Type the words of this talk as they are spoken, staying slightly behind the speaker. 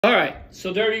All right,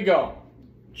 so there you go.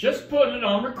 Just putting it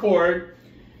on record.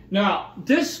 Now,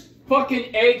 this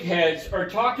fucking eggheads are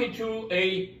talking to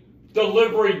a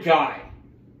delivery guy.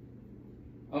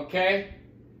 Okay?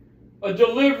 A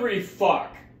delivery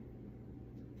fuck.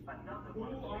 Who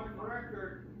on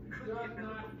record does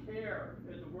not care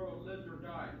if the world lives or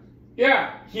dies.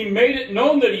 Yeah, he made it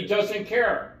known that he doesn't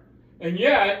care. And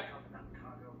yet,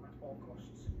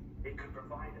 it could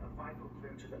provide a vital clue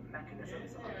to the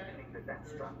mechanisms underpinning the death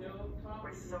stranding.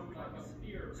 We're so close.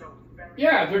 So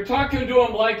yeah, they're talking to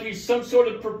him like he's some sort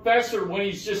of professor when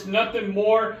he's just nothing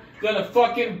more than a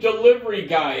fucking delivery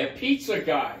guy, a pizza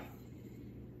guy.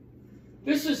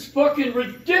 This is fucking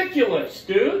ridiculous,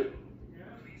 dude.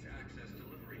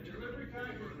 The delivery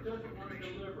guy just doesn't want to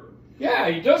deliver. Yeah,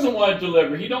 he doesn't want to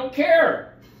deliver. He don't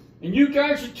care. And you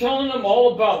guys are telling him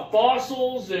all about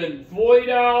fossils and void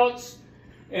outs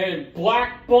and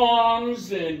black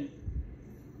bombs and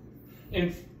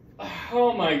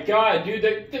oh my god, dude,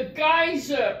 the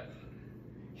guy's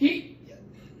he's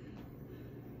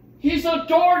a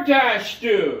DoorDash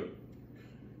dude.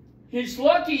 He's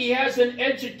lucky he has an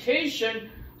education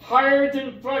higher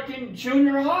than fucking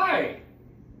junior high.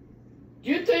 Do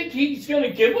you think he's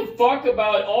gonna give a fuck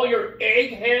about all your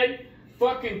egghead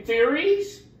fucking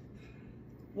theories?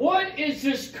 What is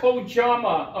this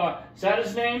Kojima? Is that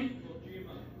his name?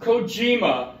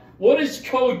 Kojima. What is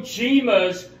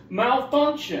Kojima's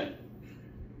malfunction?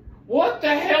 What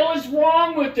the hell is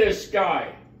wrong with this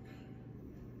guy?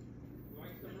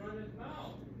 Likes to run his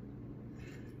mouth.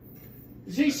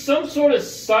 Is he some sort of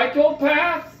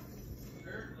psychopath?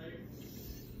 Apparently.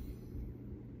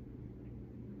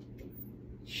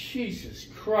 Jesus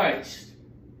Christ.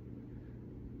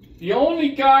 The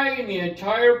only guy in the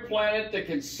entire planet that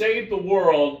can save the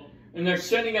world, and they're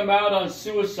sending him out on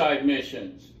suicide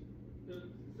missions. The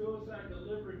suicide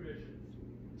delivery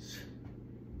missions.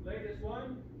 Latest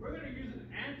one, we're going to use an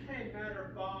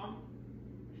antimatter bomb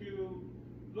to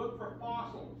look for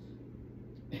fossils.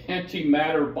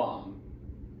 Antimatter bomb.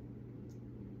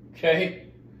 Okay?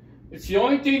 It's the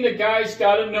only thing the guy's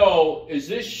got to know is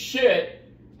this shit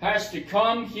has to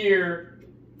come here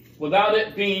without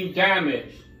it being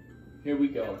damaged. Here we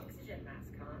go. Oxygen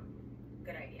mask, huh?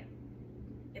 Good idea.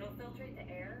 It'll filtrate the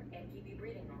air and keep you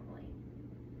breathing normally.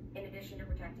 In addition to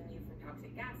protecting you from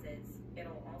toxic gases,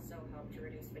 it'll also help to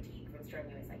reduce fatigue from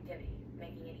strenuous activity,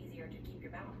 making it easier to keep your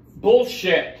balance.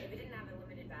 Bullshit. If it didn't have a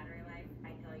limited battery life,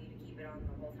 I'd tell you to keep it on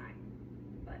the whole time.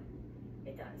 But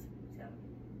it does, so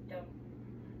don't.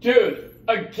 Dude,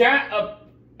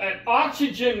 an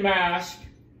oxygen mask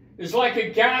is like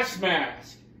a gas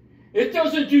mask. It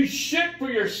doesn't do shit for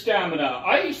your stamina.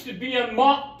 I used to be in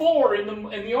Mach 4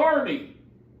 in the Army.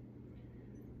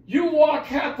 You walk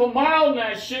half a mile in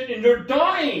that shit and you're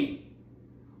dying.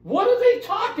 What are they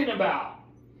talking about?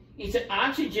 It's an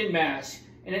oxygen mask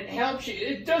and it helps you.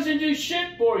 It doesn't do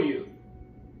shit for you.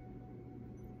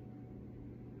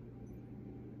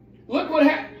 Look what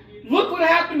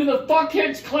happened to the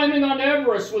fuckheads climbing on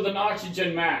Everest with an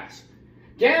oxygen mask.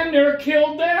 Damn near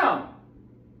killed them.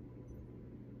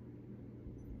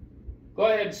 Go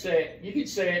ahead and say it. You can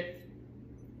say it.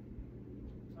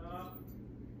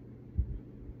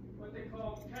 What they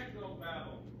call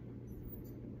technobabble.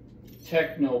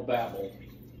 Technobabble.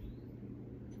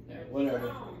 Yeah, whatever. It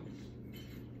sounds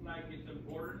like it's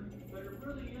important, but it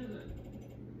really isn't.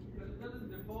 Because it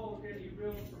doesn't divulge any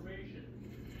real information.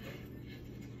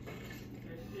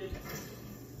 It's just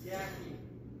yucky.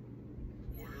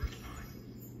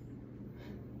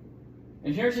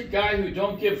 And here's a guy who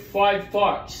don't give 5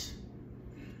 fucks.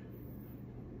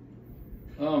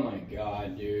 Oh my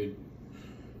god, dude.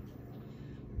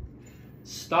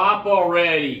 Stop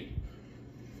already.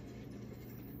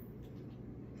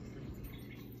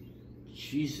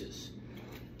 Jesus.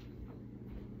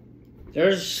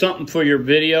 There's something for your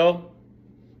video.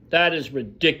 That is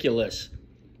ridiculous.